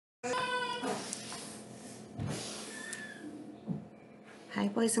Hi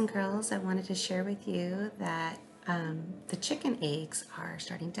boys and girls, I wanted to share with you that the chicken eggs are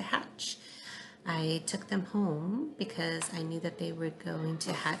starting to hatch. I took them home because I knew that they were going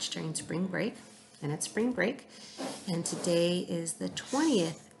to hatch during spring break, and it's spring break, and today is the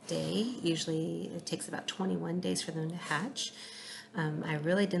 20th day. Usually it takes about 21 days for them to hatch. I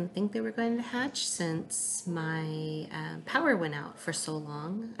really didn't think they were going to hatch since my power went out for so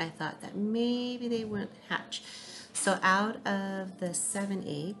long. I thought that maybe they wouldn't hatch. So out of the 7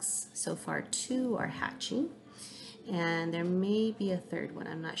 eggs, so far 2 are hatching, and there may be a third one.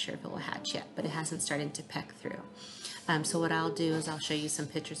 I'm not sure if it will hatch yet, but it hasn't started to peck through. So what I'll do is I'll show you some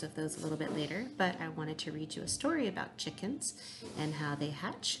pictures of those a little bit later, but I wanted to read you a story about chickens and how they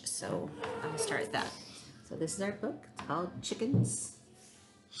hatch, so I'll start that. So this is our book. It's called Chickens,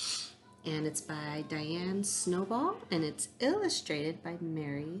 and it's by Diane Snowball, and it's illustrated by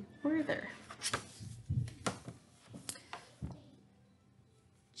Werther.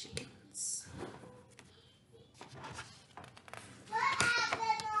 Chickens.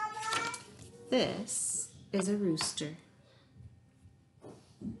 This is a rooster.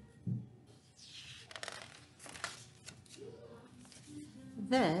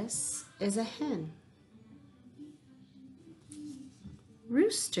 This is a hen.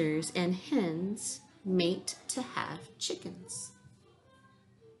 Roosters and hens mate to have chickens.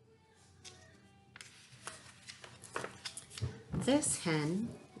 This hen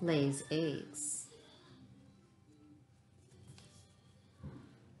lays eggs.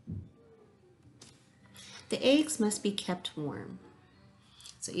 The eggs must be kept warm.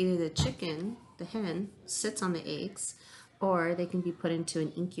 So either the hen, sits on the eggs, or they can be put into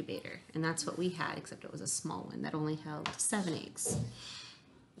an incubator. And that's what we had, except it was a small one that only held 7 eggs.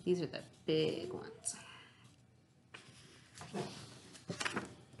 These are the big ones.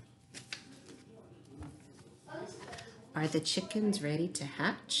 Are the chickens ready to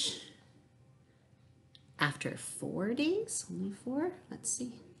hatch? After 4 days? Only 4? Let's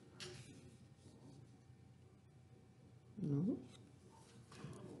see. No.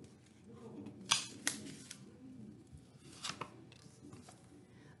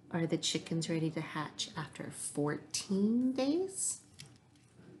 Are the chickens ready to hatch after 14 days?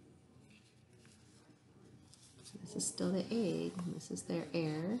 This is still the egg, and this is their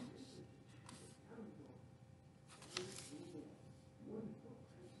air.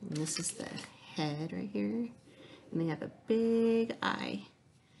 And this is the head right here. And they have a big eye.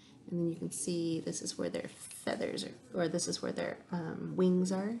 And then you can see this is where their feathers are, or this is where their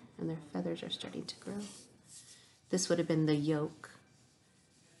wings are, and their feathers are starting to grow. This would have been the yolk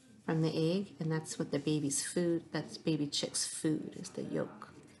from the egg, and that's what the baby's food, that's baby chick's food, is the yolk.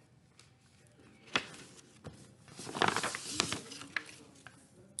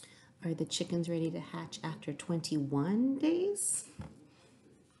 Are the chickens ready to hatch after 21 days?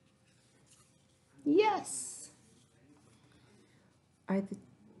 Yes.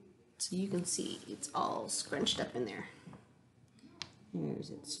 So you can see it's all scrunched up in there.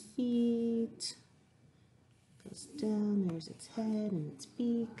 There's its feet, goes down, there's its head and its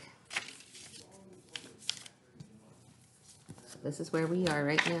beak. So this is where we are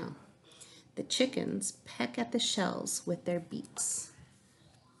right now. The chickens peck at the shells with their beaks.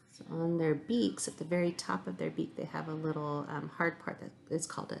 So on their beaks, at the very top of their beak, they have a little hard part that is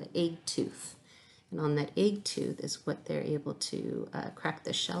called an egg tooth. And on that egg tooth is what they're able to crack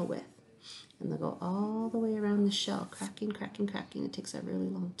the shell with. And they'll go all the way around the shell, cracking, cracking, cracking. It takes a really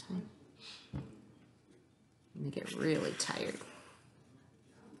long time. And they get really tired.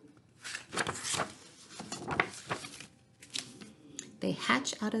 They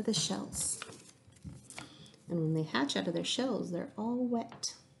hatch out of the shells. And when they hatch out of their shells, they're all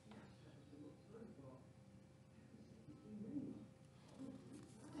wet.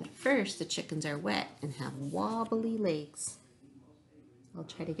 At first, the chickens are wet and have wobbly legs. I'll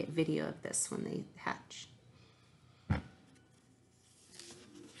try to get video of this when they hatch.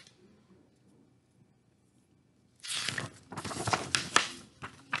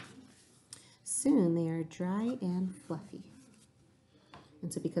 Soon they are dry and fluffy.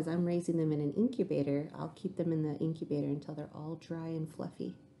 And so because I'm raising them in an incubator, I'll keep them in the incubator until they're all dry and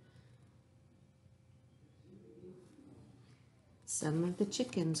fluffy. Some of the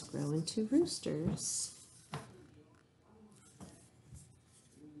chickens grow into roosters.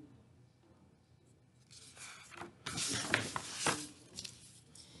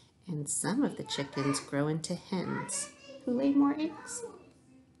 And some of the chickens grow into hens who lay more eggs.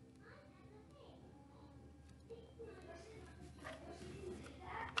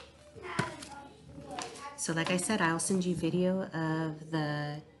 So like I said, I'll send you video of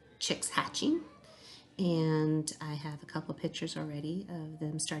the chicks hatching, And I have a couple pictures already of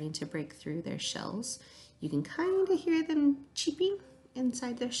them starting to break through their shells. You can kind of hear them cheeping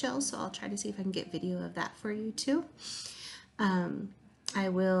inside their shells, so I'll try to see if I can get video of that for you too. I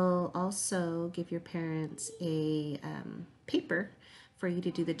will also give your parents a paper for you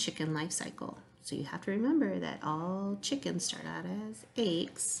to do the chicken life cycle. So you have to remember that all chickens start out as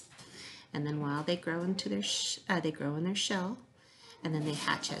eggs, and then while they grow into their they grow in their shell, and then they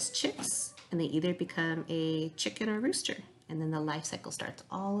hatch as chicks, and they either become a chicken or rooster, and then the life cycle starts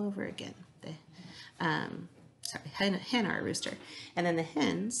all over again. Hen or a rooster, and then the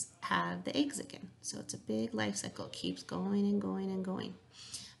hens have the eggs again. So it's a big life cycle. It keeps going and going and going.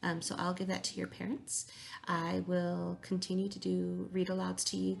 So I'll give that to your parents. I will continue to do read-alouds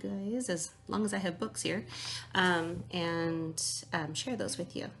to you guys as long as I have books here, and share those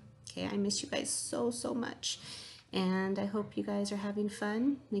with you. Okay, I miss you guys so, so much. And I hope you guys are having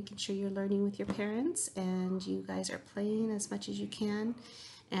fun, making sure you're learning with your parents, and you guys are playing as much as you can,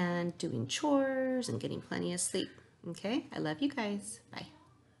 and doing chores and getting plenty of sleep. Okay, I love you guys. Bye.